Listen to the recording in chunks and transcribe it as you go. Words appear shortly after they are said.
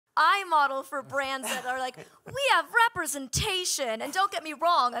I model for brands that are like, we have representation. And don't get me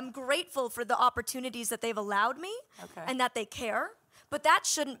wrong, I'm grateful for the opportunities that they've allowed me and that they care. But that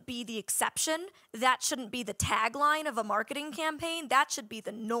shouldn't be the exception. That shouldn't be the tagline of a marketing campaign. That should be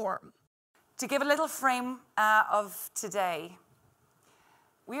the norm. To give a little frame of today,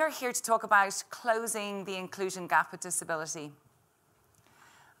 we are here to talk about closing the inclusion gap with disability.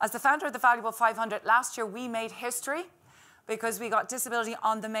 As the founder of the Valuable 500, last year we made history because we got disability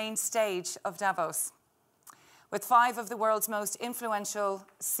on the main stage of Davos with 5 of the world's most influential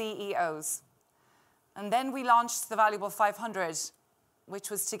CEOs. And then we launched the Valuable 500, which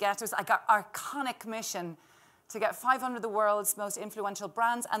was to get us, our iconic mission to get 500 of the world's most influential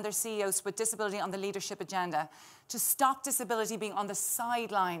brands and their CEOs with disability on the leadership agenda, to stop disability being on the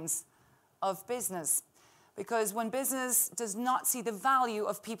sidelines of business. Because when business does not see the value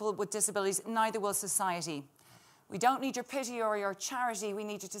of people with disabilities, neither will society. We don't need your pity or your charity. We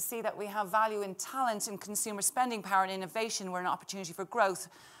need you to see that we have value in talent and consumer spending power and innovation. We're an opportunity for growth,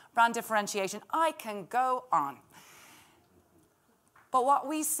 brand differentiation. I can go on. But what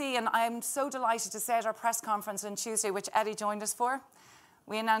we see, and I am so delighted to say at our press conference on Tuesday, which Eddie joined us for,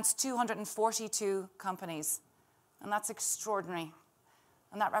 we announced 242 companies. And that's extraordinary.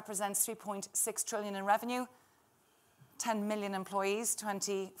 And that represents 3.6 trillion in revenue, 10 million employees,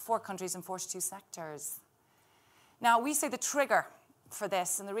 24 countries and 42 sectors. Now, we say the trigger for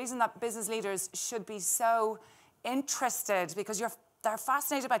this, and the reason that business leaders should be so interested, because they're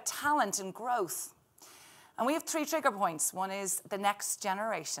fascinated by talent and growth. And we have 3 trigger points. One is the next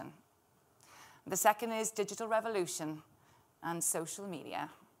generation. The second is digital revolution and social media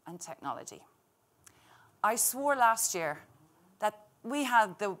and technology. I swore last year that we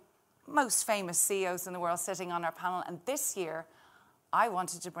had the most famous CEOs in the world sitting on our panel, and this year I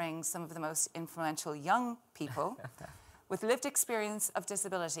wanted to bring some of the most influential young people with lived experience of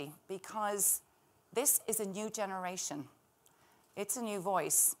disability, because this is a new generation. It's a new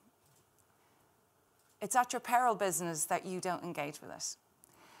voice. It's at your peril business that you don't engage with it.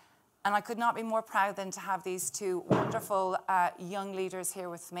 And I could not be more proud than to have these 2 wonderful young leaders here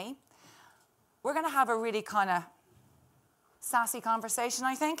with me. We're going to have a really kind of sassy conversation,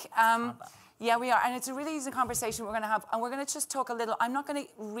 I think. Yeah, we are. And it's a really easy conversation we're going to have. And we're going to just talk a little. I'm not going to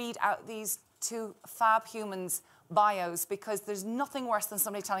read out these 2 fab humans' bios, because there's nothing worse than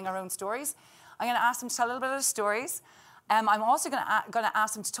somebody telling our own stories. I'm going to ask them to tell a little bit of their stories. I'm also going to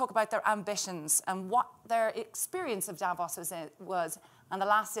ask them to talk about their ambitions and what their experience of Davos was. And the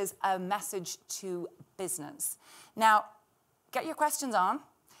last is a message to business. Now, get your questions on,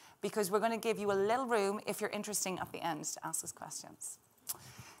 because we're going to give you a little room, if you're interested, at the end to ask us questions.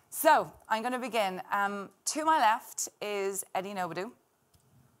 So I'm going to begin. To my left is Eddie Ndopu,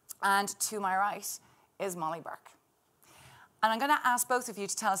 and to my right is Molly Burke. And I'm going to ask both of you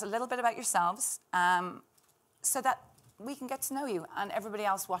to tell us a little bit about yourselves, so that we can get to know you and everybody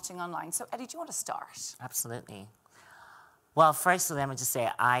else watching online. So Eddie, do you want to start? Absolutely. Well, firstly, let me just say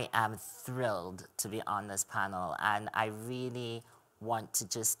I am thrilled to be on this panel, and I really want to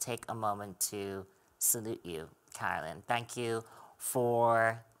just take a moment to salute you, Carolyn. Thank you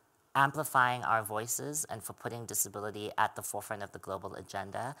for amplifying our voices and for putting disability at the forefront of the global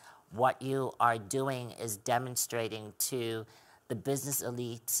agenda. What you are doing is demonstrating to the business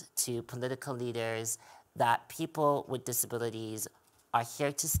elite, to political leaders, that people with disabilities are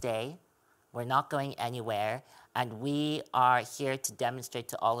here to stay. We're not going anywhere. And we are here to demonstrate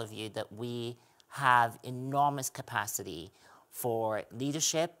to all of you that we have enormous capacity for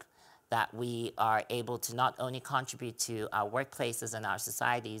leadership, that we are able to not only contribute to our workplaces and our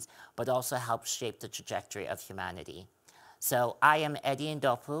societies, but also help shape the trajectory of humanity. So I am Eddie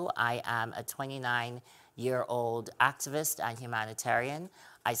Ndopu. I am a 29-year-old activist and humanitarian.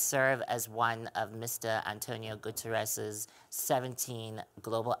 I serve as one of Mr. Antonio Guterres' 17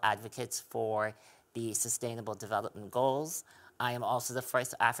 global advocates for the Sustainable Development Goals. I am also the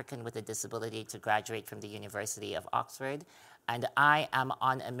first African with a disability to graduate from the University of Oxford, and I am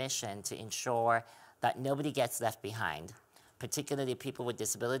on a mission to ensure that nobody gets left behind, particularly people with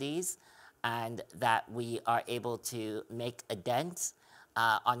disabilities, and that we are able to make a dent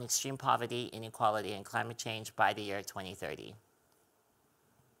on extreme poverty, inequality, and climate change by the year 2030.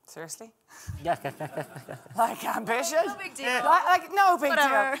 Seriously? Yeah. Like ambition? No big deal. Like no big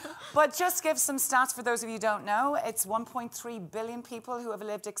Whatever. deal. But just give some stats for those of you who don't know. It's 1.3 billion people who have a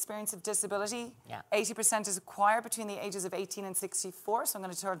lived experience of disability. Yeah. 80% is acquired between the ages of 18 and 64. So I'm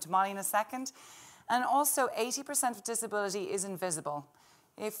going to turn to Molly in a second. And also 80% of disability is invisible.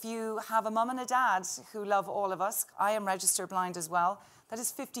 If you have a mum and a dad who love all of us, I am registered blind as well, that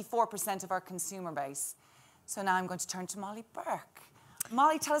is 54% of our consumer base. So now I'm going to turn to Molly Burke.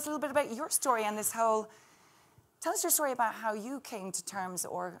 Molly, tell us a little bit about your story and this whole... Tell us your story about how you came to terms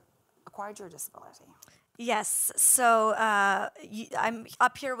or acquired your disability. Yes, so I'm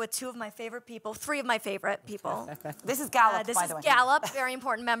up here with three of my favorite people. This is Gallup, this by is the way. Gallup, very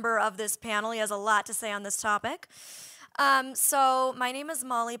important member of this panel. He has a lot to say on this topic. So my name is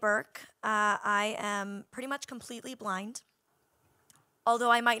Molly Burke. I am pretty much completely blind, although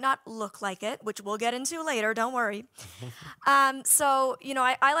I might not look like it, which we'll get into later, don't worry. So, you know,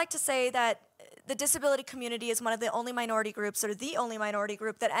 I like to say that the disability community is one of the only minority groups, or the only minority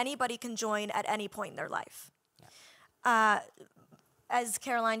group, that anybody can join at any point in their life. Yeah. As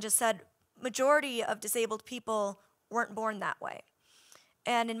Caroline just said, majority of disabled people weren't born that way.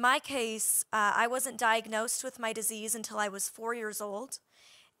 And in my case, I wasn't diagnosed with my disease until I was 4 years old.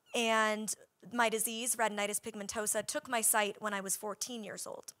 And my disease, retinitis pigmentosa, took my sight when I was 14 years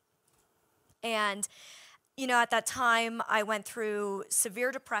old. And, you know, at that time, I went through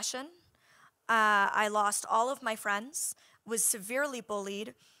severe depression. I lost all of my friends, was severely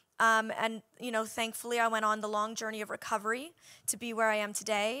bullied, and, you know, thankfully I went on the long journey of recovery to be where I am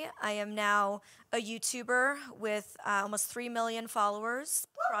today. I am now a YouTuber with almost 3 million followers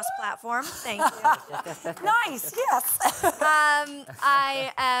cross-platform. Thank you. Nice, yes.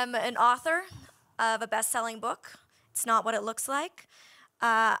 I am an author of a best-selling book. It's not what it looks like.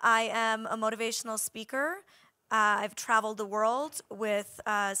 I am a motivational speaker. I've traveled the world with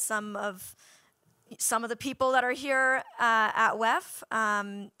some of the people that are here at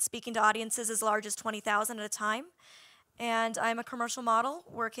WEF, speaking to audiences as large as 20,000 at a time. And I'm a commercial model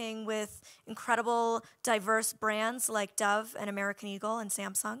working with incredible, diverse brands like Dove and American Eagle and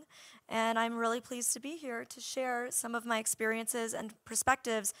Samsung. And I'm really pleased to be here to share some of my experiences and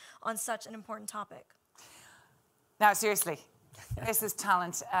perspectives on such an important topic. Now, seriously, this is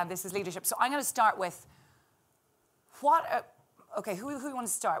talent, this is leadership. So I'm going to start with okay, who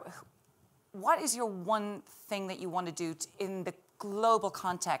wants to start? What is your one thing that you want to do in the global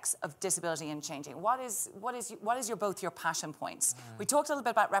context of disability and changing? What is both your passion points? We talked a little bit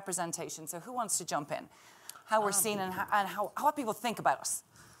about representation, so who wants to jump in? How we're seen and how what people think about us?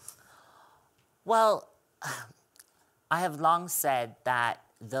 Well, I have long said that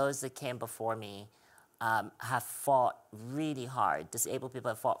those that came before me have fought really hard. Disabled people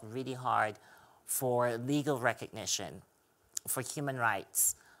have fought really hard for legal recognition, for human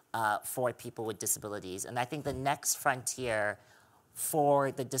rights, for people with disabilities. And I think the next frontier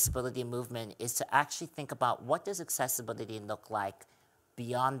for the disability movement is to actually think about what does accessibility look like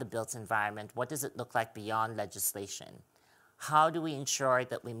beyond the built environment? What does it look like beyond legislation? How do we ensure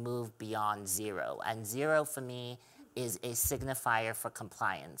that we move beyond zero? And zero for me is a signifier for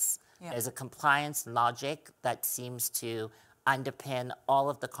compliance. Yeah. There's a compliance logic that seems to underpin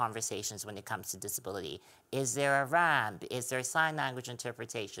all of the conversations when it comes to disability. Is there a ramp? Is there sign language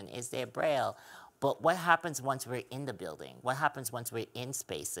interpretation? Is there Braille? But what happens once we're in the building? What happens once we're in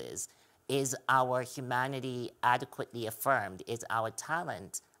spaces? Is our humanity adequately affirmed? Is our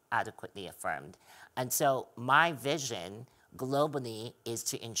talent adequately affirmed? And so my vision globally is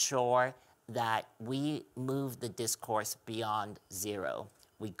to ensure that we move the discourse beyond zero.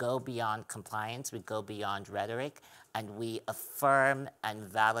 We go beyond compliance, we go beyond rhetoric, and we affirm and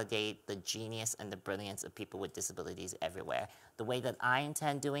validate the genius and the brilliance of people with disabilities everywhere. The way that I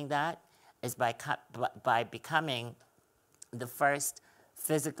intend doing that is by becoming the first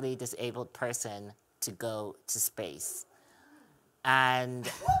physically disabled person to go to space. And,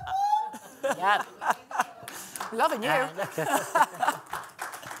 yeah. Loving you.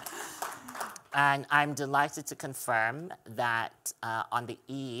 And I'm delighted to confirm that on the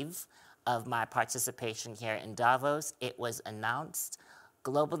eve of my participation here in Davos, it was announced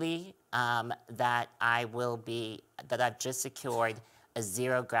globally that I've just secured a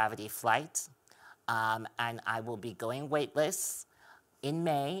zero gravity flight, and I will be going weightless in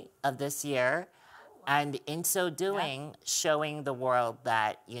May of this year, and in so doing, showing the world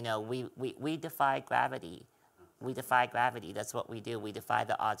that, you know, we defy gravity. We defy gravity. That's what we do. We defy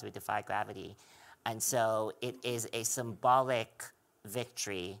the odds. We defy gravity. And so it is a symbolic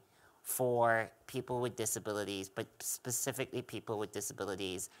victory for people with disabilities, but specifically people with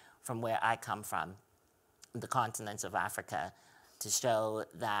disabilities from where I come from, the continent of Africa, to show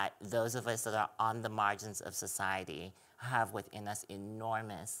that those of us that are on the margins of society have within us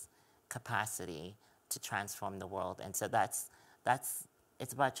enormous capacity to transform the world. And so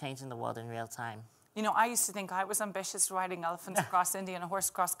it's about changing the world in real time. You know, I used to think I was ambitious riding elephants across India and a horse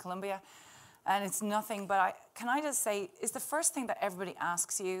across Colombia, and it's nothing. But can I just say, is the first thing that everybody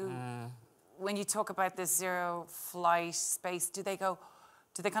asks you when you talk about this zero flight space, do they kind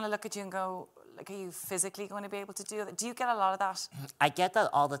of look at you and go, Like, are you physically going to be able to do that? Do you get a lot of that? I get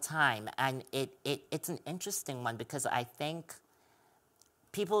that all the time, and it's an interesting one because I think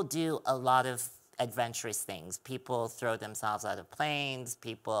people do a lot of adventurous things. People throw themselves out of planes,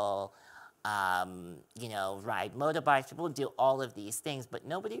 people, you know, ride motorbikes, people do all of these things, but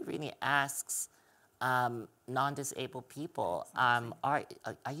nobody really asks non-disabled people, are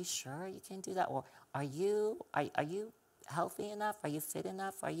you sure you can do that? Or are you healthy enough? Are you fit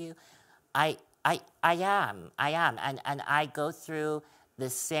enough? Are you, I am, and I go through the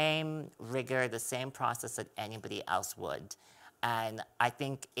same rigor, the same process that anybody else would. And I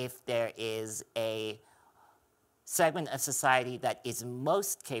think if there is a segment of society that is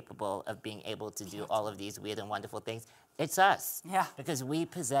most capable of being able to do all of these weird and wonderful things, it's us. Yeah. Because we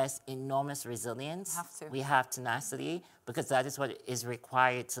possess enormous resilience. Have to. We have tenacity, because that is what is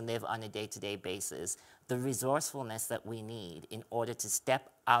required to live on a day-to-day basis. The resourcefulness that we need in order to step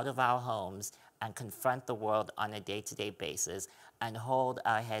out of our homes and confront the world on a day-to-day basis and hold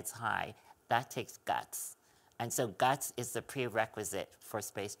our heads high, that takes guts. And so guts is the prerequisite for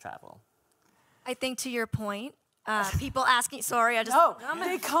space travel. I think to your point, people asking, sorry, I just... No,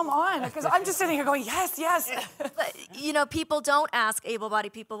 they come on, because I'm just sitting here going, yes, yes. But, you know, people don't ask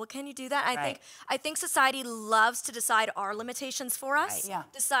able-bodied people, well, can you do that? I think society loves to decide our limitations for us. Right.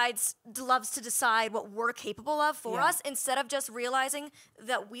 Yeah. Loves to decide what we're capable of for us, instead of just realizing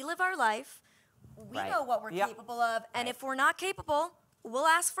that we live our life, we know what we're capable of, and if we're not capable, we'll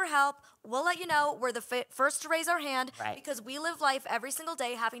ask for help. We'll let you know. We're the first to raise our hand because we live life every single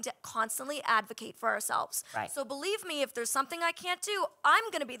day having to constantly advocate for ourselves. So believe me, if there's something I can't do, I'm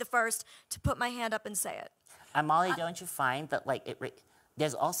going to be the first to put my hand up and say it. And Molly, don't you find that, like,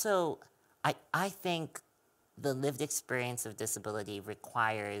 there's also, I think the lived experience of disability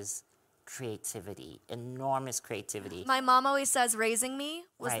requires creativity, enormous creativity. My mom always says raising me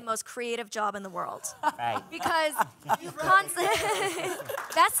was the most creative job in the world. Because you constantly,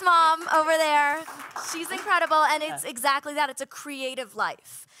 that's Mom over there. She's incredible, and it's exactly that. It's a creative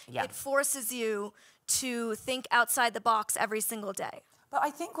life. It forces you to think outside the box every single day. But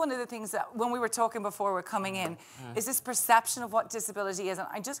I think one of the things that, when we were talking before we're coming in, is this perception of what disability is. And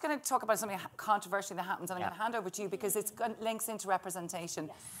I'm just going to talk about something controversial that happens, and I'm going to hand over to you because it links into representation.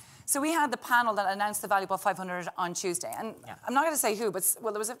 So we had the panel that announced the Valuable 500 on Tuesday. And I'm not going to say who, but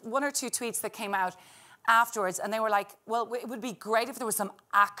well, there was one or two tweets that came out afterwards, and they were like, well, it would be great if there were some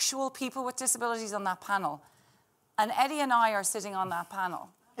actual people with disabilities on that panel. And Eddie and I are sitting on that panel.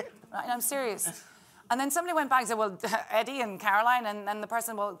 Right? And I'm serious. And then somebody went back and said, well, Eddie and Caroline, and then the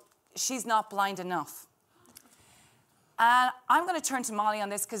person, well, she's not blind enough. And I'm going to turn to Molly on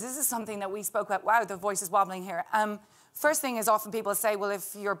this, because this is something that we spoke about. Wow, the voice is wobbling here. First thing is, often people say, well,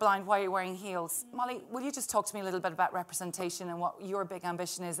 if you're blind, why are you wearing heels? Molly, will you just talk to me a little bit about representation and what your big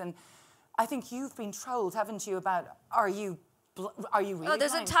ambition is? And I think you've been trolled, haven't you, about are you really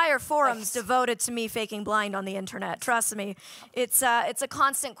there's blind? Entire forums devoted to me faking blind on the internet. Trust me. It's a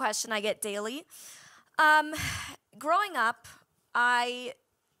constant question I get daily. Growing up, I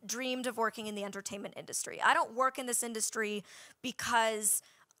dreamed of working in the entertainment industry. I don't work in this industry because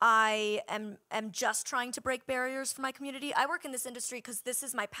I am just trying to break barriers for my community. I work in this industry because this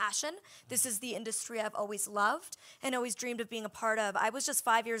is my passion. This is the industry I've always loved and always dreamed of being a part of. I was just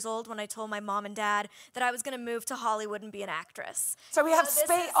 5 years old when I told my mom and dad that I was going to move to Hollywood and be an actress. So we have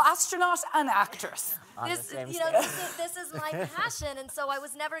astronaut and actress. This is my passion, and so I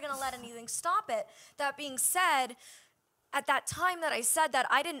was never going to let anything stop it. That being said, at that time that I said that,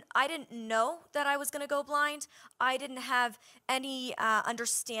 I didn't know that I was going to go blind. I didn't have any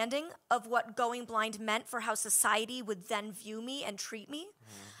understanding of what going blind meant for how society would then view me and treat me.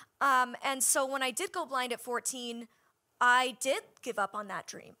 And so when I did go blind at 14, I did give up on that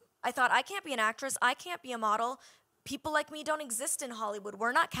dream. I thought, I can't be an actress. I can't be a model. People like me don't exist in Hollywood.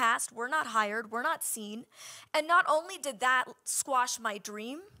 We're not cast. We're not hired. We're not seen. And not only did that squash my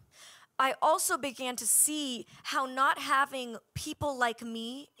dream, I also began to see how not having people like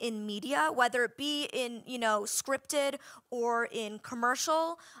me in media, whether it be in, scripted or in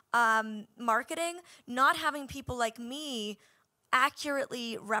commercial marketing, not having people like me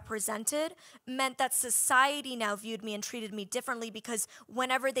accurately represented meant that society now viewed me and treated me differently, because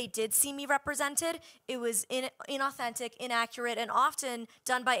whenever they did see me represented, it was inauthentic, inaccurate, and often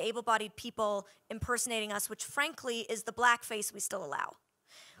done by able-bodied people impersonating us, which frankly is the blackface we still allow.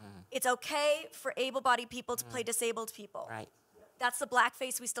 It's okay for able-bodied people to play disabled people. Right. That's the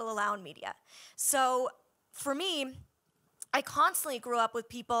blackface we still allow in media. So for me, I constantly grew up with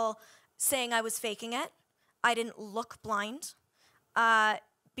people saying I was faking it. I didn't look blind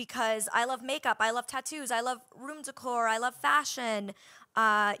because I love makeup, I love tattoos, I love room decor, I love fashion.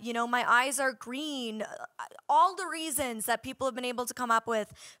 You know, my eyes are green. All the reasons that people have been able to come up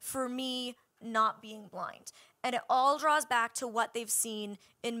with for me not being blind. And it all draws back to what they've seen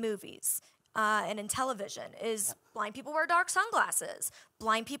in movies and in television is blind people wear dark sunglasses.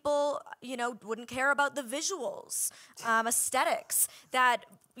 Blind people, you know, wouldn't care about the visuals, aesthetics, that,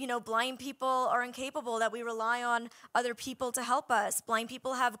 you know, blind people are incapable, that we rely on other people to help us. Blind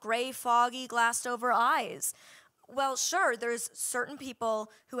people have gray, foggy, glassed over eyes. Well, sure, there's certain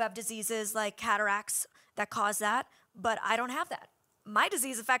people who have diseases like cataracts that cause that, but I don't have that. My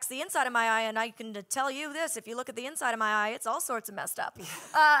disease affects the inside of my eye, and I can tell you this, if you look at the inside of my eye, it's all sorts of messed up.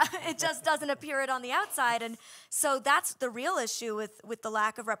 It just doesn't appear it on the outside. And so that's the real issue with the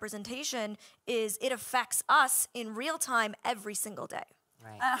lack of representation, is it affects us in real time every single day.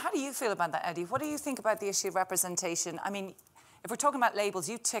 Right. How do you feel about that, Eddie? What do you think about the issue of representation? I mean, if we're talking about labels,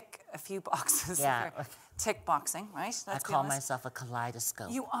 you tick a few boxes. Yeah. Tick boxing, right? I call myself a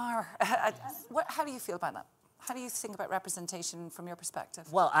kaleidoscope. You are. How do you feel about that? How do you think about representation from your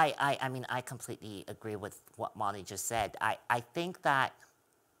perspective? Well, I mean, I completely agree with what Molly just said. I think that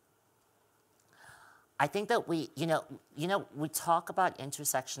we, you know, we talk about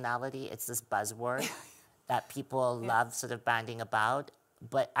intersectionality. It's this buzzword that people love sort of banding about.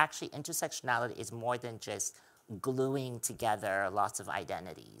 But actually, intersectionality is more than just gluing together lots of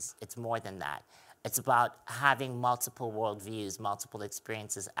identities. It's more than that. It's about having multiple worldviews, multiple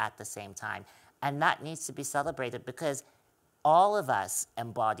experiences at the same time. And that needs to be celebrated because all of us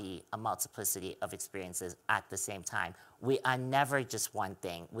embody a multiplicity of experiences at the same time. We are never just one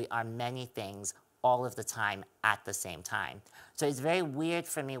thing. We are many things all of the time at the same time. So it's very weird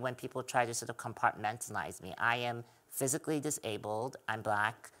for me when people try to sort of compartmentalize me. I am physically disabled, I'm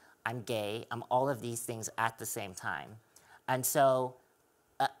Black, I'm gay, I'm all of these things at the same time. And so,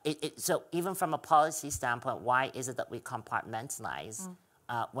 so even from a policy standpoint, why is it that we compartmentalize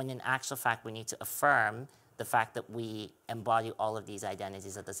when in actual fact we need to affirm the fact that we embody all of these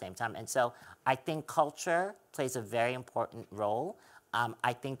identities at the same time? And so I think culture plays a very important role.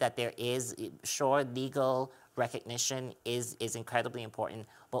 I think that there is, sure, legal recognition is incredibly important,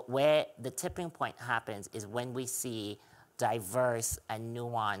 but where the tipping point happens is when we see diverse and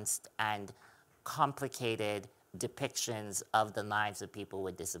nuanced and complicated depictions of the lives of people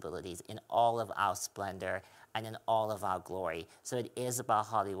with disabilities in all of our splendor and in all of our glory. So it is about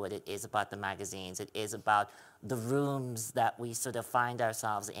Hollywood, it is about the magazines, it is about the rooms that we sort of find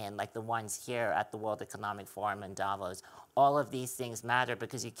ourselves in, like the ones here at the World Economic Forum in Davos. All of these things matter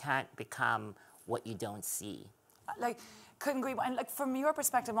because you can't become what you don't see. Like, couldn't agree more. And like, from your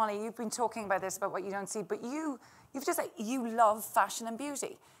perspective, Molly, you've been talking about this, about what you don't see, but you've just like, you love fashion and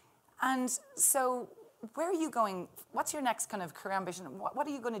beauty. And so where are you going? What's your next kind of career ambition? What are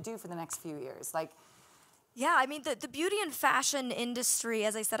you going to do for the next few years? Like, yeah, I mean, the beauty and fashion industry,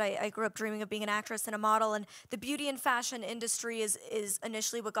 as I said, I grew up dreaming of being an actress and a model, and the beauty and fashion industry is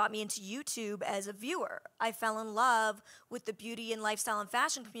initially what got me into YouTube as a viewer. I fell in love with the beauty and lifestyle and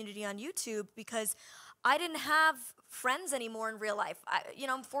fashion community on YouTube because I didn't have friends anymore in real life. You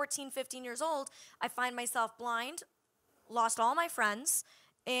know, I'm 14, 15 years old. I find myself blind, lost all my friends,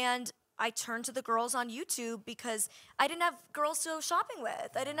 and I turned to the girls on YouTube because I didn't have girls to go shopping with.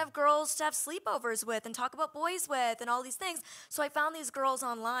 I didn't have girls to have sleepovers with and talk about boys with and all these things. So I found these girls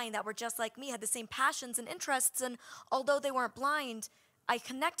online that were just like me, had the same passions and interests, and although they weren't blind, I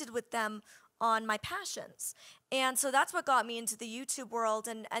connected with them on my passions. And so that's what got me into the YouTube world.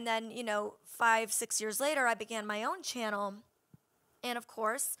 And then, you know, 5, 6 years later, I began my own channel. And of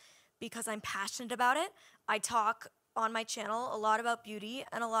course, because I'm passionate about it, I talk on my channel a lot about beauty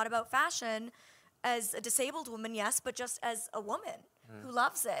and a lot about fashion as a disabled woman, yes, but just as a woman who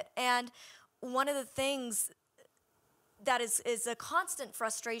loves it. And one of the things that is a constant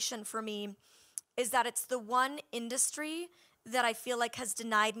frustration for me is that it's the one industry that I feel like has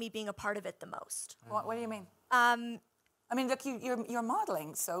denied me being a part of it the most. What do you mean? I mean, look, you're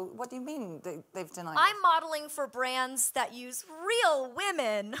modeling, so what do you mean they've denied you? I'm modeling for brands that use real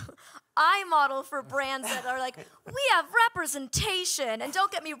women. I model for brands that are like, we have representation. And don't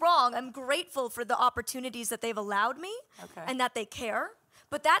get me wrong, I'm grateful for the opportunities that they've allowed me and that they care.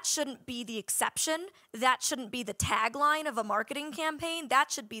 But that shouldn't be the exception. That shouldn't be the tagline of a marketing campaign.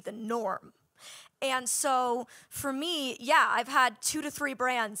 That should be the norm. And so for me, yeah, I've had 2 to 3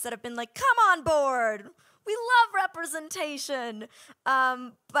 brands that have been like, come on board. We love representation.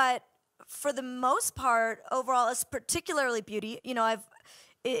 But for the most part, overall, it's particularly beauty, you know,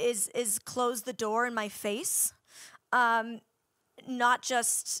 is closed the door in my face. Not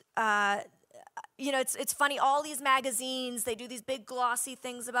just, you know, it's funny, all these magazines, they do these big glossy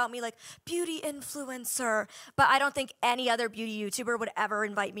things about me, like beauty influencer, but I don't think any other beauty YouTuber would ever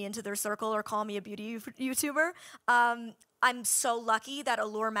invite me into their circle or call me a beauty YouTuber. I'm so lucky that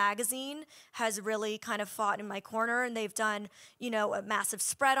Allure magazine has really kind of fought in my corner, and they've done, you know, a massive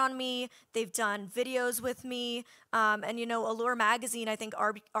spread on me. They've done videos with me, and you know, Allure magazine, I think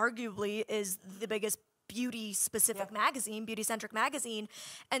arguably is the biggest beauty-specific magazine, beauty-centric magazine.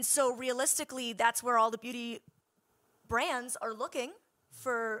 And so realistically, that's where all the beauty brands are looking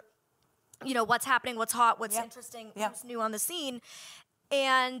for, you know, what's happening, what's hot, what's interesting, what's new on the scene.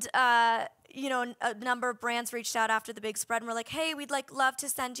 And, you know, a number of brands reached out after the big spread and were like, hey, we'd love to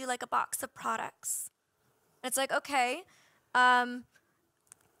send you like a box of products. And it's like, okay,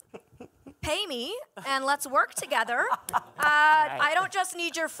 pay me and let's work together. I don't just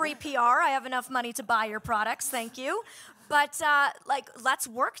need your free PR. I have enough money to buy your products. Thank you. But like, let's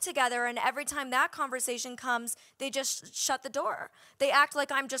work together. And every time that conversation comes, they just shut the door. They act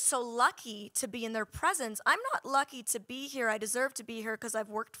like I'm just so lucky to be in their presence. I'm not lucky to be here. I deserve to be here because I've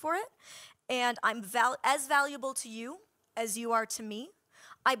worked for it. And I'm as valuable to you as you are to me.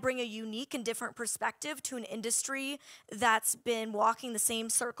 I bring a unique and different perspective to an industry that's been walking the same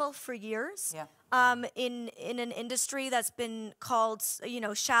circle for years. In an industry that's been called, you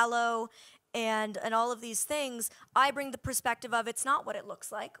know, shallow and all of these things, I bring the perspective of it's not what it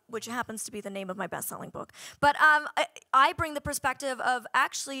looks like, which happens to be the name of my best-selling book. But I bring the perspective of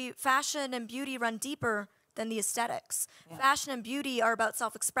actually fashion and beauty run deeper than the aesthetics. Fashion and beauty are about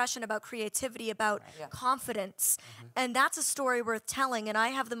self-expression, about creativity, about confidence. And that's a story worth telling, and I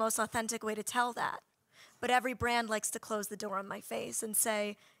have the most authentic way to tell that. But every brand likes to close the door on my face and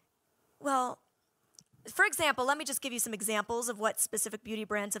say, well, for example, let me just give you some examples of what specific beauty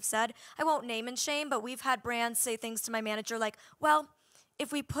brands have said. I won't name and shame, but we've had brands say things to my manager like, well,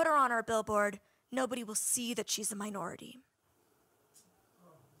 if we put her on our billboard, nobody will see that she's a minority.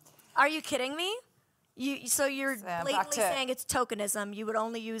 Are you kidding me? So you're blatantly saying it's tokenism. You would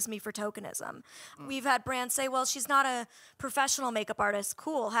only use me for tokenism. We've had brands say, well, she's not a professional makeup artist.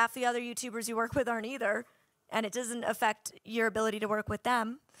 Cool. Half the other YouTubers you work with aren't either. And it doesn't affect your ability to work with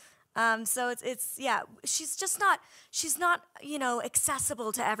them. So she's not, you know,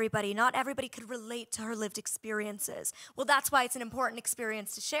 accessible to everybody. Not everybody could relate to her lived experiences. Well, that's why it's an important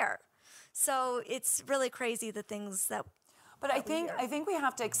experience to share. So it's really crazy the things that. But I think we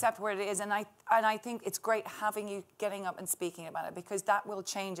have to accept where it is, and I think it's great having you getting up and speaking about it, because that will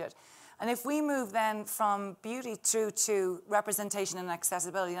change it. And if we move then from beauty through to representation and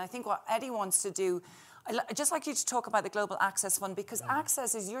accessibility, and I think what Eddie wants to do, I'd just like you to talk about the Global Access Fund, because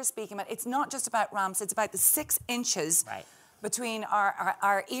access, as you're speaking about, it's not just about ramps, it's about the 6 inches between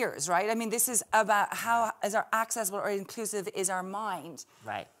our ears, right? I mean, this is about how is our accessible or inclusive is our mind.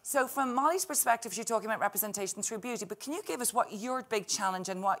 Right. So from Molly's perspective, she's talking about representation through beauty, but can you give us what your big challenge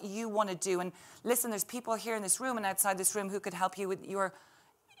and what you want to do? And listen, there's people here in this room and outside this room who could help you with your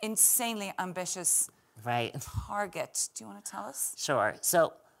insanely ambitious target. Do you want to tell us? Sure.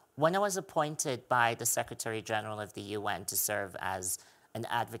 So when I was appointed by the Secretary General of the UN to serve as an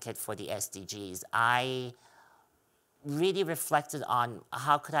advocate for the SDGs, I really reflected on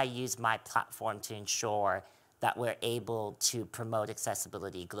how could I use my platform to ensure that we're able to promote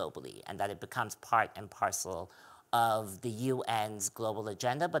accessibility globally and that it becomes part and parcel of the UN's global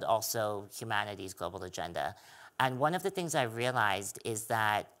agenda, but also humanity's global agenda. And one of the things I realized is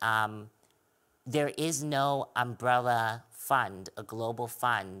that there is no umbrella fund, a global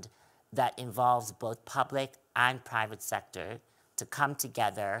fund, that involves both public and private sector to come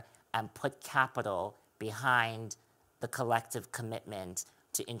together and put capital behind the collective commitment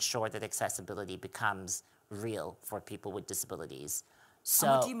to ensure that accessibility becomes real for people with disabilities. So,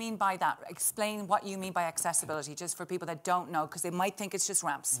 and what do you mean by that? Explain what you mean by accessibility, just for people that don't know, because they might think it's just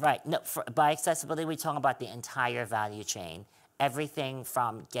ramps. Right. No, by accessibility, we're talking about the entire value chain. Everything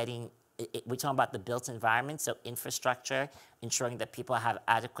from getting, we're talking about the built environment, so infrastructure, ensuring that people have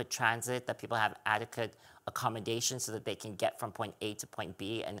adequate transit, that people have adequate accommodation so that they can get from point A to point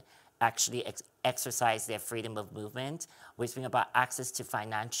B and actually exercise their freedom of movement. We're speaking about access to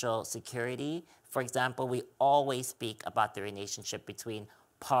financial security. For example, we always speak about the relationship between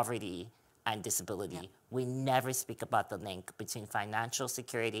poverty and disability. We never speak about the link between financial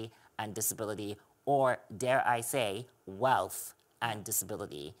security and disability, or dare I say, wealth and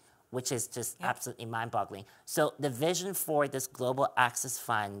disability, which is just absolutely mind-boggling. So the vision for this Global Access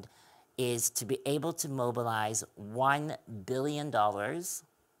Fund is to be able to mobilize $1 billion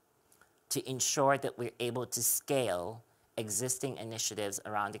to ensure that we're able to scale existing initiatives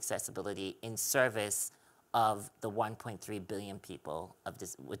around accessibility in service of the 1.3 billion people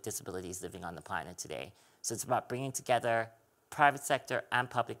with disabilities living on the planet today. So it's about bringing together private sector and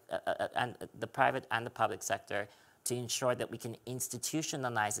the private and the public sector to ensure that we can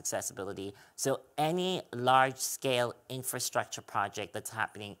institutionalize accessibility. So any large-scale infrastructure project that's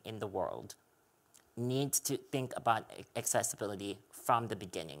happening in the world needs to think about accessibility from the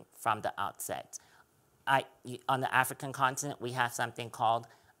beginning, from the outset. On the African continent, we have something called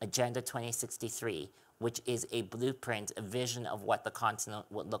Agenda 2063, which is a blueprint, a vision of what the continent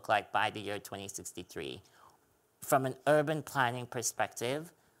would look like by the year 2063. From an urban planning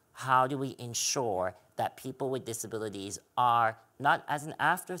perspective, how do we ensure that people with disabilities are not as an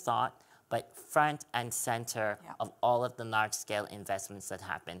afterthought, but front and center of all of the large-scale investments that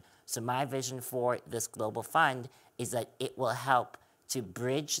happen? So my vision for this global fund is that it will help to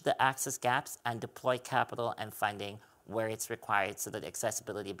bridge the access gaps and deploy capital and funding where it's required so that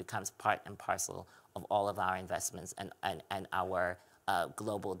accessibility becomes part and parcel of all of our investments and our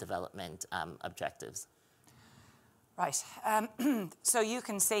global development objectives. Right. So you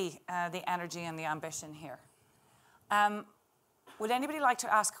can see the energy and the ambition here. Would anybody like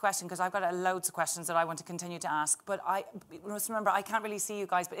to ask a question? Because I've got loads of questions that I want to continue to ask. But I must remember, I can't really see you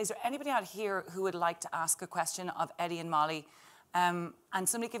guys. But is there anybody out here who would like to ask a question of Eddie and Molly? And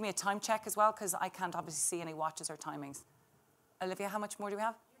somebody give me a time check as well, because I can't obviously see any watches or timings. Olivia, how much more do we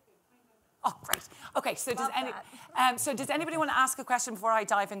have? Oh, great. Okay, so does anybody want to ask a question before I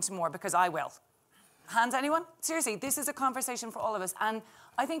dive into more? Because I will. Hands, anyone? Seriously, this is a conversation for all of us. And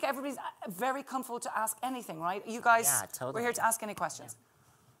I think everybody's very comfortable to ask anything, right? You guys, yeah, totally. We're here to ask any questions.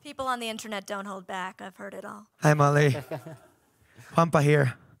 People on the internet don't hold back. I've heard it all. Hi, Molly. Pampa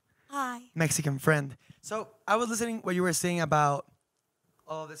here. Hi. Mexican friend. So I was listening what you were saying about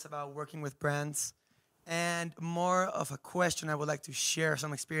all of this about working with brands, and more of a question I would like to share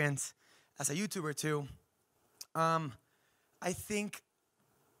some experience as a YouTuber too. I think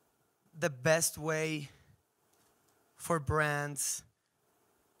the best way for brands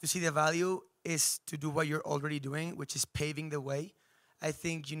to see the value is to do what you're already doing, which is paving the way. I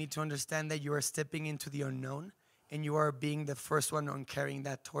think you need to understand that you are stepping into the unknown and you are being the first one on carrying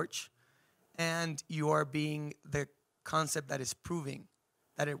that torch. And you are being the concept that is proving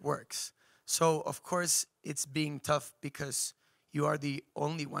that it works. So, of course, it's being tough because you are the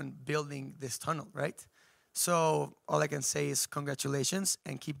only one building this tunnel, right? So all I can say is congratulations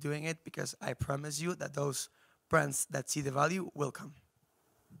and keep doing it, because I promise you that those brands that see the value will come.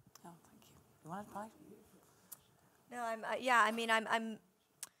 Oh, thank you. You want to try? No,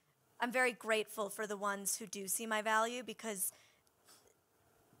 I'm very grateful for the ones who do see my value, because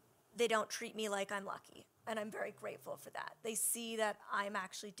they don't treat me like I'm lucky. And I'm very grateful for that. They see that I'm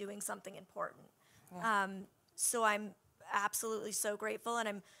actually doing something important. Yeah. So I'm absolutely so grateful, and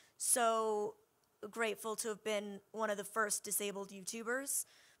I'm so grateful to have been one of the first disabled YouTubers,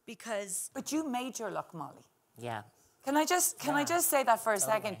 because... But you made your luck, Molly. Yeah. Can I just say that for a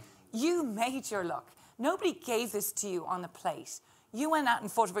second? You made your luck. Nobody gave this to you on a plate. You went out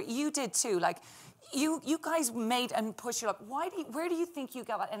and fought for it. You did too. Like, you guys made and pushed your luck. Where do you think you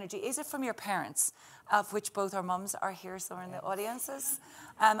got that energy? Is it from your parents, of which both our mums are here, so we're in the audiences?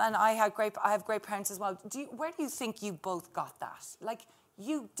 And I have great parents as well. Where do you think you both got that? Like,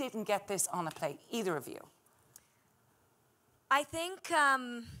 you didn't get this on a plate, either of you. I think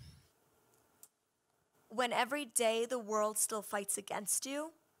when every day the world still fights against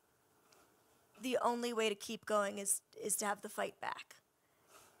you, the only way to keep going is to have the fight back.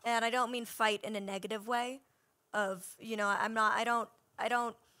 And I don't mean fight in a negative way of, you know, I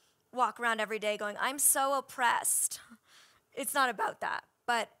don't walk around every day going, I'm so oppressed. It's not about that.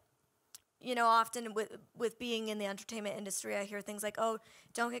 But, you know, often with being in the entertainment industry, I hear things like, oh,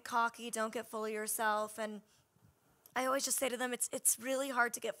 don't get cocky, don't get full of yourself. And I always just say to them, it's really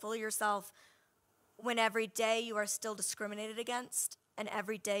hard to get full of yourself when every day you are still discriminated against and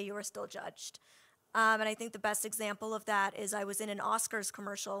every day you are still judged. And I think the best example of that is I was in an Oscars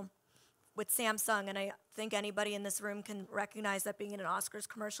commercial with Samsung, and I think anybody in this room can recognize that being in an Oscars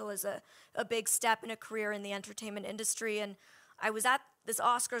commercial is a big step in a career in the entertainment industry. And I was at this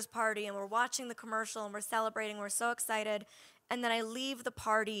Oscars party, and we're watching the commercial, and we're celebrating, we're so excited, and then I leave the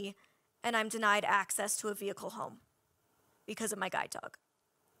party, and I'm denied access to a vehicle home because of my guide dog.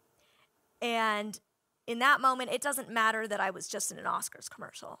 And in that moment, it doesn't matter that I was just in an Oscars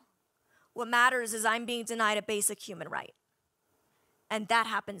commercial. What matters is I'm being denied a basic human right. And that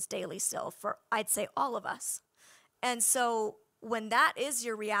happens daily still for, I'd say, all of us. And so when that is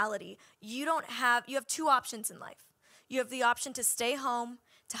your reality, you have two options in life. You have the option to stay home,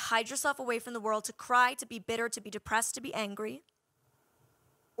 to hide yourself away from the world, to cry, to be bitter, to be depressed, to be angry,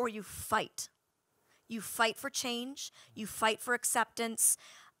 or you fight. You fight for change. You fight for acceptance.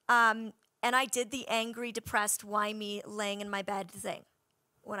 And I did the angry, depressed, why me, laying in my bed thing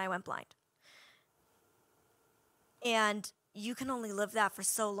when I went blind. And you can only live that for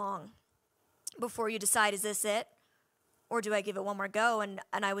so long before you decide, is this it? Or do I give it one more go? And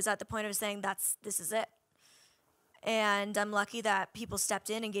I was at the point of saying, this is it. And I'm lucky that people stepped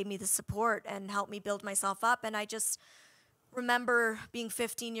in and gave me the support and helped me build myself up. And I just remember being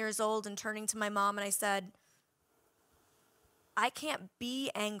 15 years old and turning to my mom and I said, I can't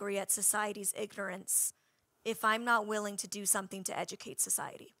be angry at society's ignorance if I'm not willing to do something to educate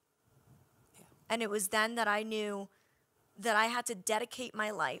society. Yeah. And it was then that I knew that I had to dedicate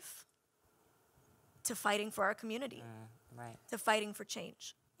my life to fighting for our community, right. to fighting for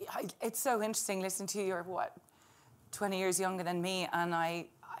change. It's so interesting listening to you. You're, 20 years younger than me, and I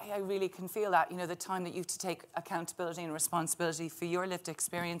really can feel that, the time that you have to take accountability and responsibility for your lived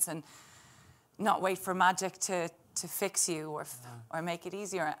experience and not wait for magic to fix you or make it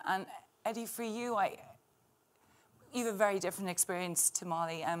easier. And Eddie, for you, you have a very different experience to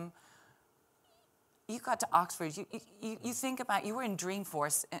Molly. You got to Oxford. You think about, you were in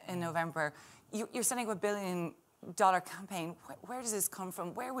Dreamforce in November. You're setting up $1 billion campaign. Where does this come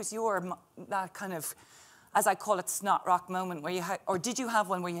from? Where was that kind of, as I call it, snot rock moment where you had, or did you have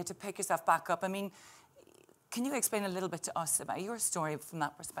one where you had to pick yourself back up? I mean, can you explain a little bit to us about your story from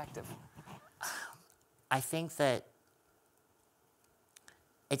that perspective? I think that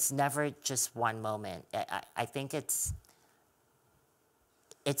it's never just one moment. I think it's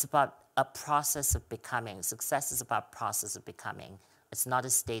about a process of becoming. Success is about process of becoming. It's not a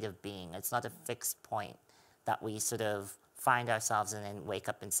state of being. It's not a fixed point that we sort of find ourselves in and wake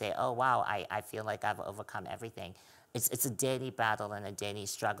up and say, oh, wow, I feel like I've overcome everything. It's a daily battle and a daily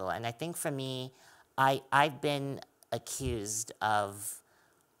struggle. And I think for me, I've been accused of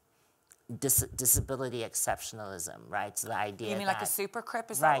disability exceptionalism, right? So the idea you mean that, like a super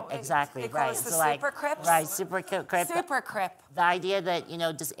crip? Is right, that exactly, they call right. us the So like, super crips? right, super crip. Super crip. The idea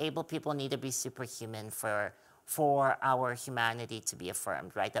that, disabled people need to be superhuman for our humanity to be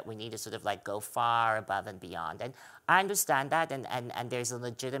affirmed, right? That we need to sort of like go far above and beyond. And I understand that, and there's a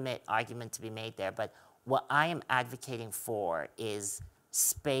legitimate argument to be made there, but what I am advocating for is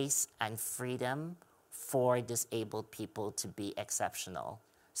space and freedom for disabled people to be exceptional.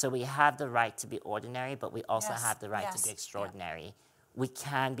 So we have the right to be ordinary, but we also have the right to be extraordinary. Yeah. We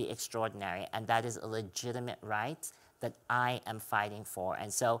can be extraordinary, and that is a legitimate right that I am fighting for.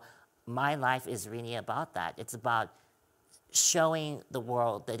 And so my life is really about that. It's about showing the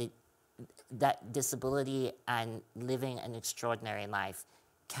world that disability and living an extraordinary life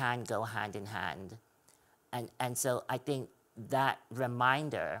can go hand in hand. And so I think that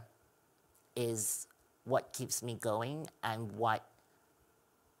reminder is what keeps me going and what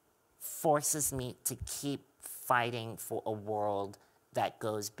forces me to keep fighting for a world that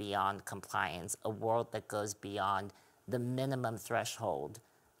goes beyond compliance, a world that goes beyond the minimum threshold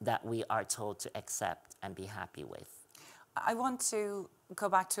that we are told to accept and be happy with. I want to go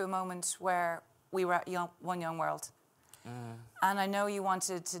back to a moment where we were at One Young World. And I know you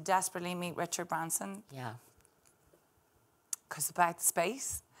wanted to desperately meet Richard Branson. Yeah. Because about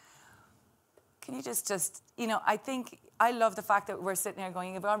space. Can you just, I think, I love the fact that we're sitting here going,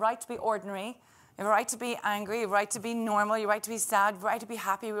 you have a right to be ordinary, you have a right to be angry, you have a right to be normal, you have a right to be sad, you have a right to be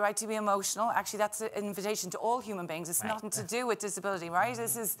happy, you have a right to be emotional. Actually, that's an invitation to all human beings. It's nothing to do with disability, right?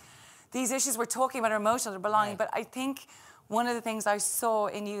 These issues we're talking about are emotional, they're belonging. But I think one of the things I saw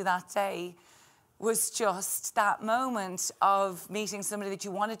in you that day was just that moment of meeting somebody that you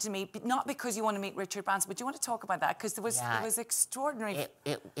wanted to meet, but not because you want to meet Richard Branson, but you want to talk about that because it was extraordinary.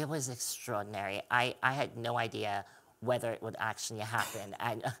 It was extraordinary. I had no idea whether it would actually happen.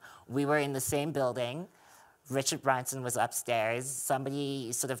 And we were in the same building. Richard Branson was upstairs.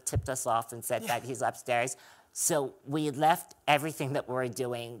 Somebody sort of tipped us off and said that he's upstairs. So we left everything that we were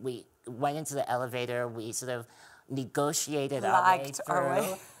doing. We went into the elevator. We sort of negotiated our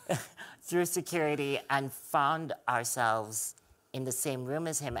way through security and found ourselves in the same room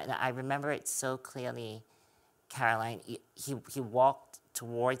as him. And I remember it so clearly, Caroline. He walked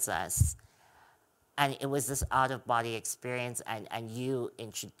towards us, and it was this out-of-body experience, and you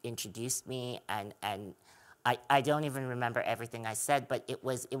introduced me, and I don't even remember everything I said, but it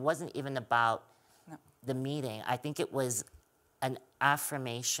wasn't even about the meeting. I think it was an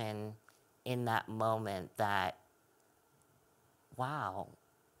affirmation in that moment that, wow,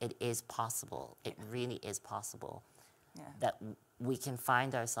 it is possible. It really is possible that we can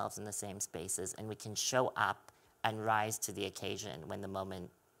find ourselves in the same spaces and we can show up and rise to the occasion when the moment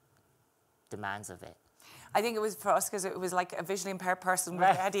demands of it. I think it was for us because it was like a visually impaired person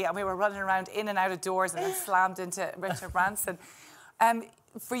with Eddie, and we were running around in and out of doors and then slammed into Richard Branson.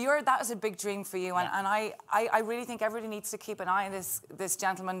 That was a big dream for you, and I really think everybody needs to keep an eye on this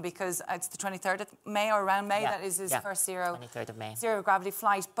gentleman, because it's the 23rd of May or around May that is his first 23rd of May. zero gravity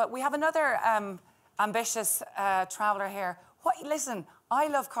flight. But we have another ambitious traveller here. Listen, I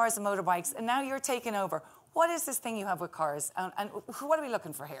love cars and motorbikes, and now you're taking over. What is this thing you have with cars, and what are we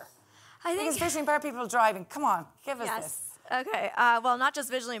looking for here? I think because visually impaired people driving. Come on, give us this. Okay. Well, not just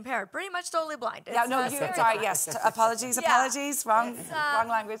visually impaired, pretty much totally blind. Yeah, no, sorry, yes. Apologies, wrong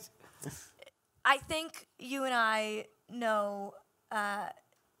language. I think you and I know we have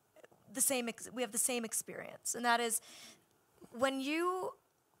the same experience, and that is when you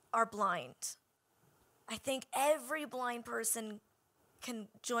are blind, I think every blind person can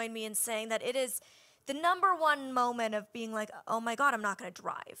join me in saying that it is the number one moment of being like, oh my God, I'm not going to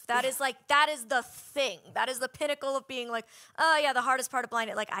drive. That is the thing. That is the pinnacle of being like, oh yeah, the hardest part of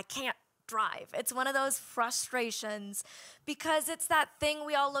blindness, like I can't drive. It's one of those frustrations because it's that thing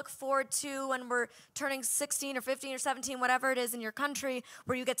we all look forward to when we're turning 16 or 15 or 17, whatever it is in your country,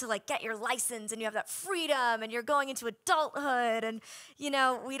 where you get to like get your license and you have that freedom and you're going into adulthood, and we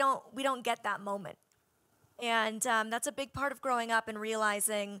don't get that moment. And that's a big part of growing up and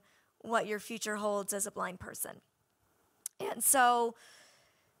realizing what your future holds as a blind person. And so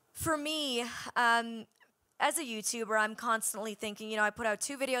for me, as a YouTuber, I'm constantly thinking, I put out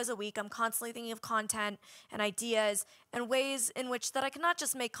 2 videos a week. I'm constantly thinking of content and ideas and ways in which that I can not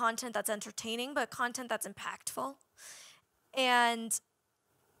just make content that's entertaining, but content that's impactful. And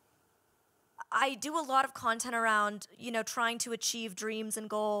I do a lot of content around, trying to achieve dreams and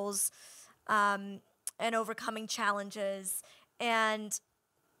goals, and overcoming challenges. And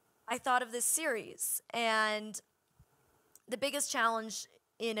I thought of this series, and the biggest challenge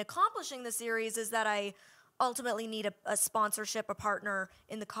in accomplishing the series is that I ultimately need a sponsorship, a partner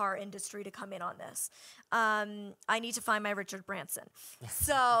in the car industry to come in on this. I need to find my Richard Branson.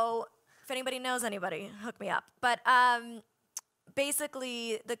 So if anybody knows anybody, hook me up. But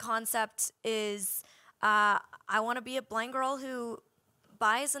basically the concept is I want to be a blind girl who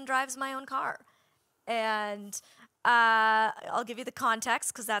buys and drives my own car. And I'll give you the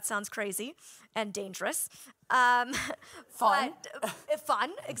context because that sounds crazy and dangerous. Fun.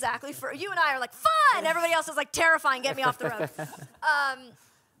 Fun, exactly. For you and I are like, fun! Everybody else is like, terrifying, get me off the road.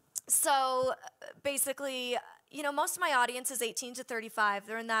 So basically, most of my audience is 18 to 35.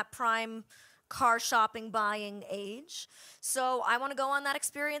 They're in that prime car shopping, buying age. So I want to go on that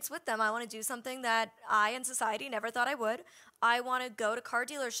experience with them. I want to do something that I and society never thought I would. I want to go to car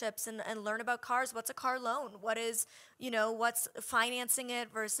dealerships and learn about cars. What's a car loan? What is, what's financing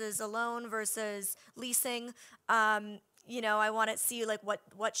it versus a loan versus leasing? I want to see like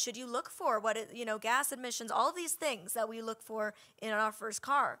what should you look for? Gas emissions, all of these things that we look for in our first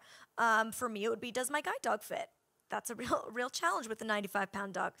car. For me, it would be, does my guide dog fit? That's a real challenge with the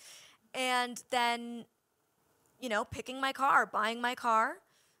 95-pound dog. And then, picking my car, buying my car,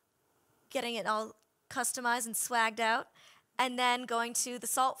 getting it all customized and swagged out, and then going to the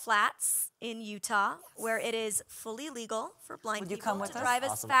Salt Flats in Utah, where it is fully legal for blind people to drive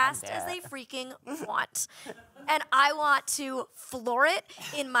as fast as they freaking want. And I want to floor it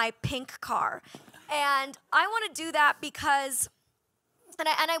in my pink car. And I want to do that because... And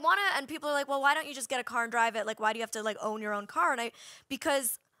I want to... And people are like, well, why don't you just get a car and drive it? Like, why do you have to, own your own car?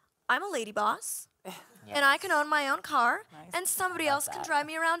 Because I'm a lady boss, and I can own my own car, and somebody else can drive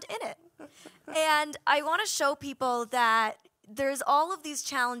me around in it. And I want to show people that there's all of these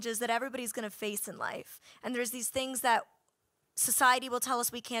challenges that everybody's going to face in life. And there's these things that society will tell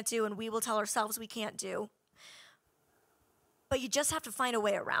us we can't do, and we will tell ourselves we can't do. But you just have to find a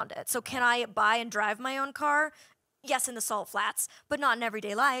way around it. So can I buy and drive my own car? Yes, in the Salt Flats, but not in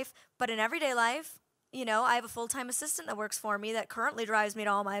everyday life. But in everyday life, I have a full-time assistant that works for me that currently drives me to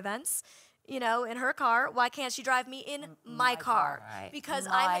all my events. In her car. Why can't she drive me in my car? Right. Because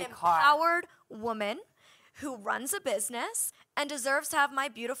I'm an empowered woman who runs a business and deserves to have my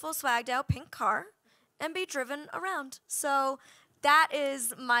beautiful swagged out pink car and be driven around. So that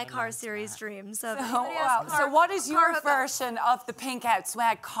is my car series dream. So what is your version of the pink out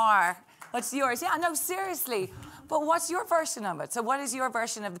swag car? What's yours? Yeah, no, seriously. But what's your version of it? So what is your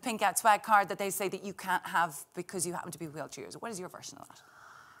version of the pink out swag car that they say that you can't have because you happen to be wheelchairs? What is your version of that?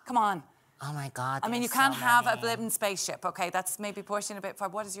 Come on. Oh my God. I mean, you can't have a living spaceship, okay? That's maybe pushing a bit far.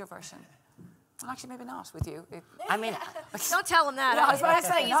 What is your version? Well, actually, maybe not with you. I mean, don't tell him that. No, I was about to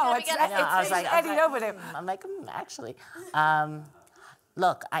say, no, it's Eddie over there. I'm like, actually.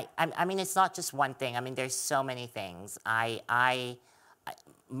 Look, I mean, it's not just one thing. I mean, there's so many things.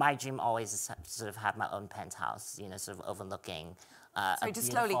 my dream always is to sort of have my own penthouse, you know, sort of overlooking. Sorry,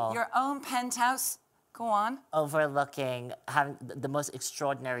 just slowly. Your own penthouse. Go on. Overlooking, having the most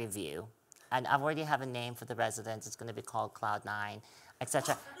extraordinary view. And I already have a name for the residence. It's going to be called Cloud9,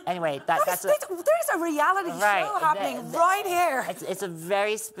 etc. Anyway, that's there's a reality show happening right here. It's a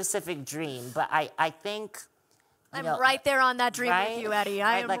very specific dream, but I think I'm right there on that dream with you, Eddie.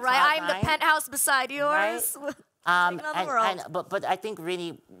 I'm like I'm the penthouse beside yours. Right? But I think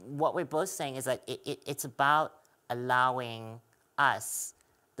really what we're both saying is that it's about allowing us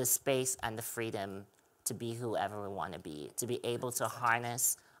the space and the freedom to be whoever we want to be able to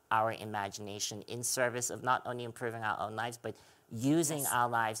harness our imagination in service of not only improving our own lives, but using our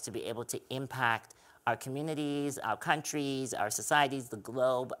lives to be able to impact our communities, our countries, our societies, the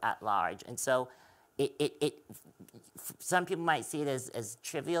globe at large. And so some people might see it as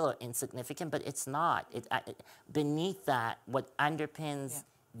trivial or insignificant, but it's not. Beneath that, what underpins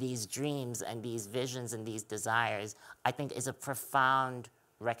these dreams and these visions and these desires, I think is a profound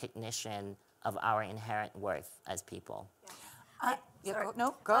recognition of our inherent worth as people.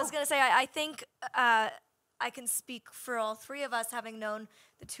 No, go. I was going to say, I think I can speak for all three of us, having known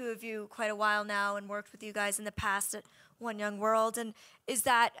the two of you quite a while now and worked with you guys in the past at One Young World, and is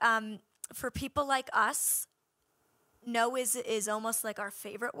that for people like us, no is almost like our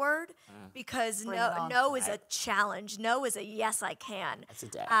favorite word, because no is a challenge. No is a yes, I can. That's a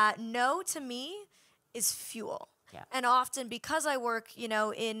day. No to me is fuel. Yeah. And often, because I work, you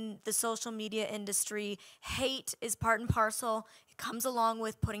know, in the social media industry, hate is part and parcel. It comes along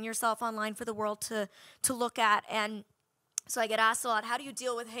with putting yourself online for the world to look at. And so I get asked a lot, how do you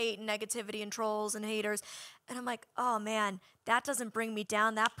deal with hate and negativity and trolls and haters? And I'm like, oh man, that doesn't bring me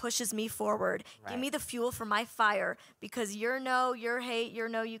down. That pushes me forward. Right. Give me the fuel for my fire, because your no, your hate, your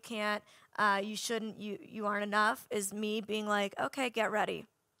no, you can't, you shouldn't, you aren't enough, is me being like, okay, get ready.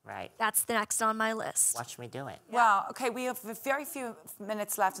 Right. That's the next on my list. Watch me do it. Well, okay, we have very few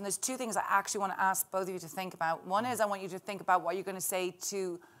minutes left, and there's two things I actually want to ask both of you to think about. One is I want you to think about what you're going to say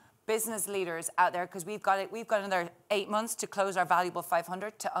to business leaders out there, because we've got another 8 months to close our valuable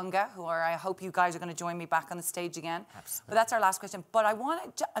 500 to UNGA, who are, I hope you guys are going to join me back on the stage again. Absolutely. But that's our last question. But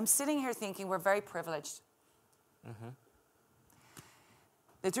I'm sitting here thinking we're very privileged. Mm-hmm.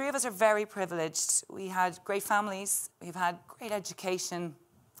 The three of us are very privileged. We had great families. We've had great education.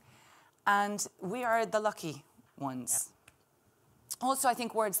 And we are the lucky ones. Yeah. Also, I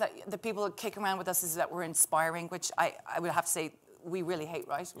think words that the people kick around with us is that we're inspiring, which I would have to say we really hate,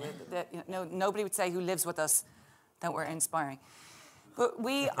 right? Nobody would say who lives with us that we're inspiring. But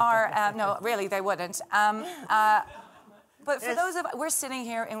we are, no, really, they wouldn't. But for those of us, we're sitting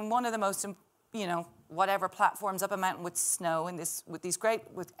here in one of the most, whatever platforms up a mountain with snow and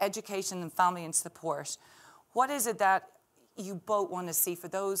with education and family and support. What is it that you both want to see for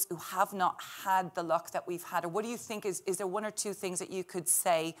those who have not had the luck that we've had? Or what do you think is there one or two things that you could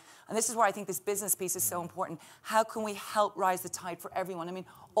say? And this is where I think this business piece is so important. How can we help rise the tide for everyone? I mean,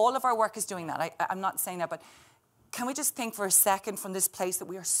 all of our work is doing that. I'm not saying that, but can we just think for a second from this place that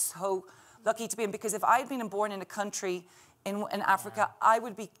we are so lucky to be in? Because if I had been born in a country in Africa, I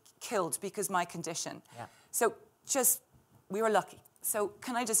would be killed because my condition. Yeah. So we were lucky. So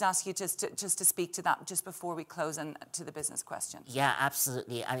can I just ask you just to speak to that just before we close and to the business question? Yeah,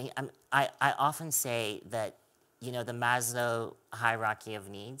 absolutely. I mean, I often say that, the Maslow hierarchy of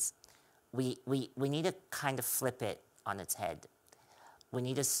needs, we need to kind of flip it on its head. We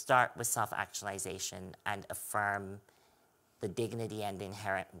need to start with self-actualization and affirm the dignity and the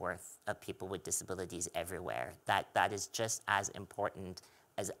inherent worth of people with disabilities everywhere. That is just as important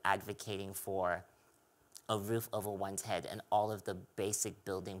as advocating for a roof over one's head and all of the basic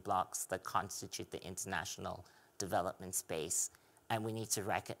building blocks that constitute the international development space. And we need to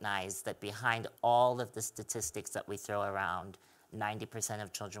recognize that behind all of the statistics that we throw around, 90%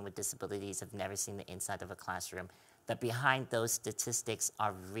 of children with disabilities have never seen the inside of a classroom, that behind those statistics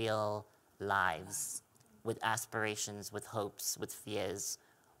are real lives with aspirations, with hopes, with fears,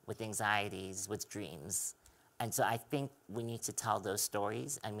 with anxieties, with dreams. And so I think we need to tell those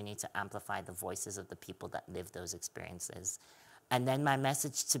stories, and we need to amplify the voices of the people that live those experiences. And then my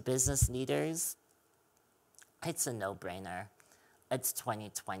message to business leaders, it's a no-brainer. It's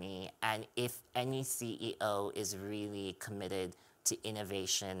 2020, and if any CEO is really committed to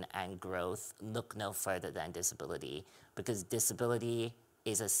innovation and growth, look no further than disability, because disability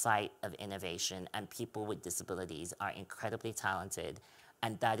is a site of innovation, and people with disabilities are incredibly talented,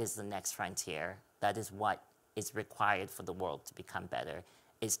 and that is the next frontier. That is what is required for the world to become better,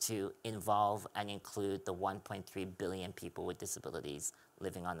 is to involve and include the 1.3 billion people with disabilities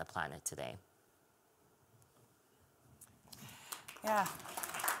living on the planet today. Yeah.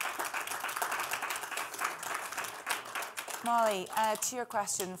 Molly, to your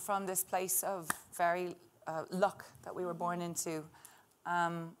question, from this place of very luck that we were born into,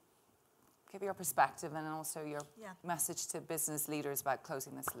 give your perspective and also your message to business leaders about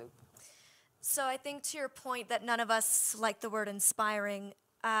closing this loop. So I think to your point that none of us like the word inspiring,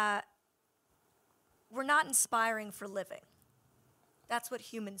 we're not inspiring for living. That's what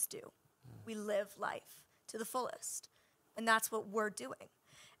humans do. We live life to the fullest. And that's what we're doing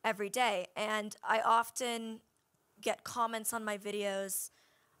every day. And I often get comments on my videos,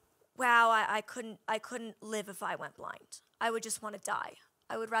 wow, I couldn't live if I went blind. I would just want to die.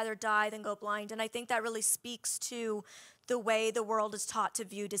 I would rather die than go blind. And I think that really speaks to the way the world is taught to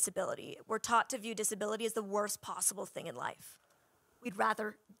view disability. We're taught to view disability as the worst possible thing in life. We'd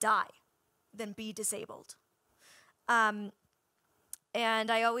rather die than be disabled. And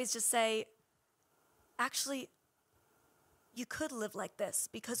I always just say, actually, you could live like this,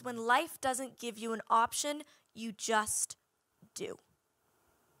 because when life doesn't give you an option, you just do.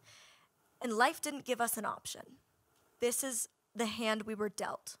 And life didn't give us an option. This is the hand we were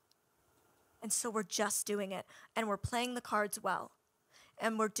dealt. And so we're just doing it, and we're playing the cards well.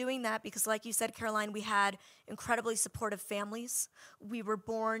 And we're doing that because, like you said, Caroline, we had incredibly supportive families. We were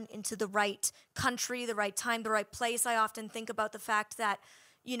born into the right country, the right time, the right place. I often think about the fact that,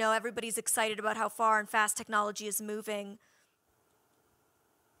 you know, everybody's excited about how far and fast technology is moving.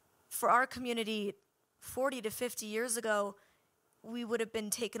 For our community, 40 to 50 years ago, we would have been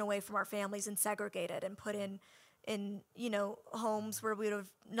taken away from our families and segregated and put in you know, homes where we would have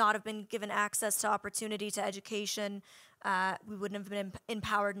not have been given access to opportunity, to education. We wouldn't have been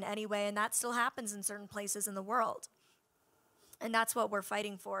empowered in any way, and that still happens in certain places in the world. And that's what we're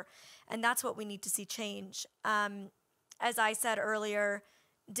fighting for, and that's what we need to see change. As I said earlier,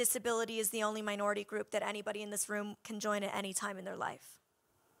 disability is the only minority group that anybody in this room can join at any time in their life.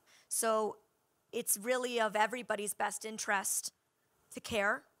 So it's really of everybody's best interest to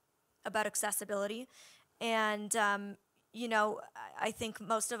care about accessibility. And, you know, I think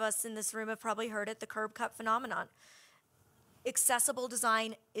most of us in this room have probably heard it, the curb cut phenomenon. Accessible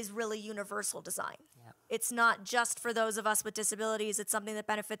design is really universal design. Yep. It's not just for those of us with disabilities, it's something that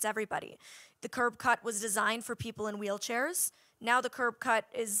benefits everybody. The curb cut was designed for people in wheelchairs. Now the curb cut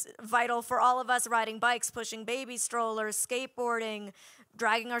is vital for all of us riding bikes, pushing baby strollers, skateboarding,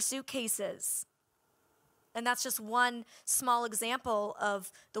 dragging our suitcases. And that's just one small example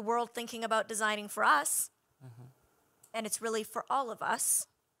of the world thinking about designing for us. Mm-hmm. And it's really for all of us,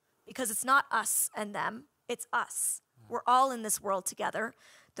 because it's not us and them, it's us. Mm-hmm. We're all in this world together.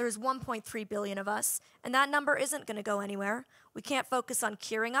 There's 1.3 billion of us, and that number isn't going to go anywhere. We can't focus on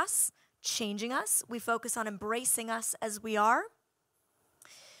curing us, changing us. We focus on embracing us as we are.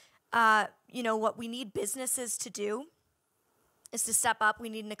 You know, what we need businesses to do is to step up. We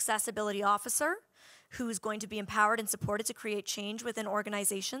need an accessibility officer who's going to be empowered and supported to create change within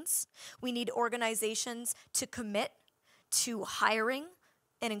organizations. We need organizations to commit to hiring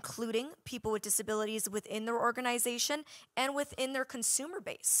and including people with disabilities within their organization and within their consumer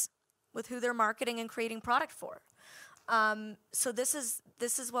base, with who they're marketing and creating product for. So this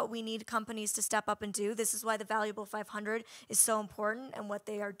is what we need companies to step up and do. This is why the Valuable 500 is so important, and what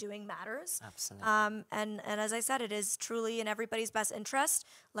they are doing matters. Absolutely. And as I said, it is truly in everybody's best interest.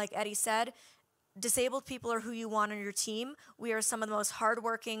 Like Eddie said, disabled people are who you want on your team. We are some of the most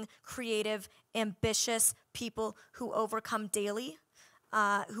hardworking, creative, ambitious people who overcome daily,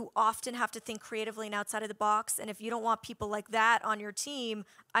 who often have to think creatively and outside of the box. And if you don't want people like that on your team,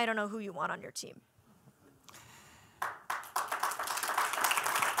 I don't know who you want on your team.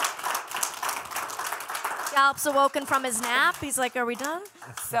 Galp's awoken from his nap. He's like, are we done?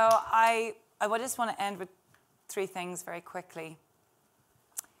 So I just want to end with 3 things very quickly.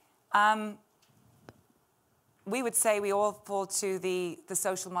 We would say we all fall to the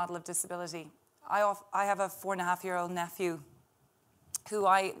social model of disability. I have a 4.5-year-old nephew who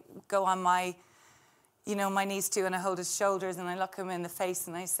I go on my knees to, and I hold his shoulders and I look him in the face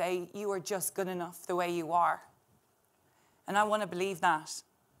and I say, you are just good enough the way you are. And I want to believe that.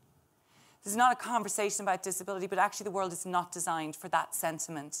 This is not a conversation about disability, but actually the world is not designed for that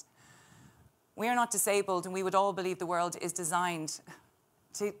sentiment. We are not disabled, and we would all believe the world is designed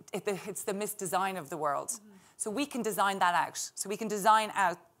to, it's the misdesign of the world. Mm-hmm. So we can design that out. So we can design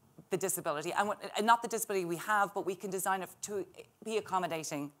out the disability, and not the disability we have, but we can design it to be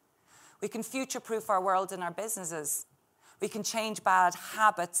accommodating. We can future-proof our world and our businesses. We can change bad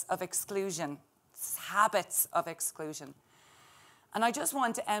habits of exclusion. Habits of exclusion. And I just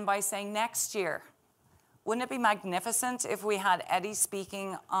want to end by saying, next year, wouldn't it be magnificent if we had Eddie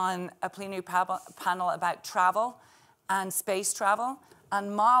speaking on a plenary panel about travel and space travel,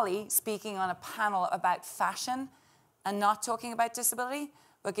 and Molly speaking on a panel about fashion and not talking about disability,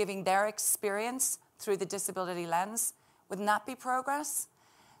 but giving their experience through the disability lens. Wouldn't that be progress?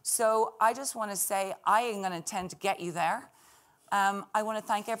 So I just want to say I am going to tend to get you there. I want to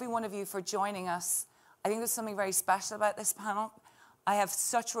thank every one of you for joining us. I think there's something very special about this panel. I have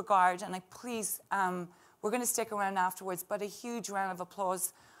such regard, and we're going to stick around afterwards, but a huge round of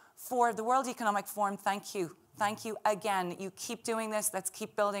applause for the World Economic Forum. Thank you. Thank you again. You keep doing this. Let's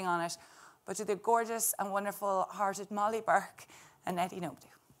keep building on it. But to the gorgeous and wonderful-hearted Molly Burke and Eddie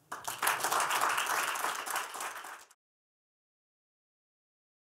Ndopu.